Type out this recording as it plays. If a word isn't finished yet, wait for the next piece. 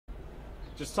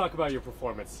Just talk about your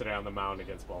performance today on the mound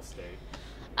against Ball State.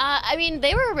 I mean,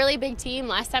 they were a really big team.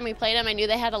 Last time we played them, I knew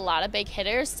they had a lot of big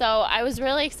hitters, so I was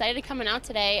really excited coming out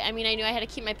today. I mean, I knew I had to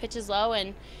keep my pitches low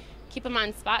and keep them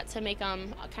on spot to make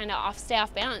them kind of stay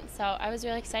off balance, so I was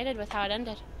really excited with how it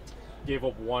ended. Gave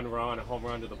up 1 run, a home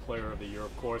run to the Player of the Year,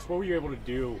 of course. What were you able to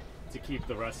do to keep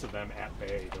the rest of them at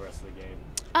bay the rest of the game?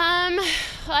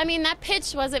 I mean, that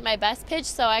pitch wasn't my best pitch,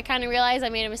 so I kind of realized I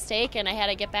made a mistake and I had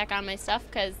to get back on my stuff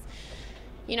because,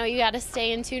 you know, you got to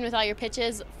stay in tune with all your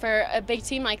pitches for a big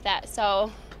team like that.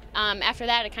 So after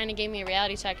that, it kind of gave me a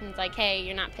reality check, and it's like, hey,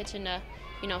 you're not pitching to,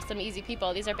 you know, some easy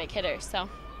people. These are big hitters. So.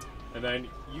 And then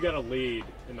you got a lead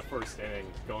in the first inning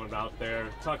going out there.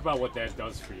 Talk about what that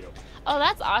does for you. Oh,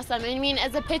 that's awesome. I mean,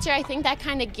 as a pitcher, I think that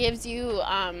kind of gives you,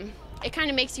 it kind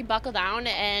of makes you buckle down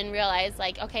and realize,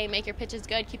 like, okay, make your pitches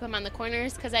good, keep them on the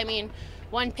corners, because, I mean,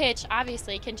 one pitch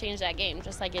obviously can change that game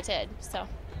just like it did. So.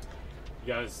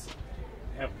 You guys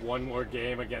have one more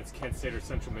game against Kent State or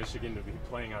Central Michigan to be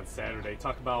playing on Saturday.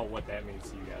 Talk about what that means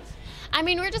to you guys. I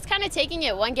mean, we're just kind of taking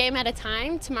it one game at a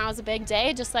time. Tomorrow's a big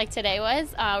day, just like today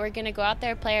was. We're going to go out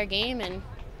there, play our game, and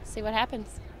see what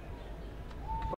happens.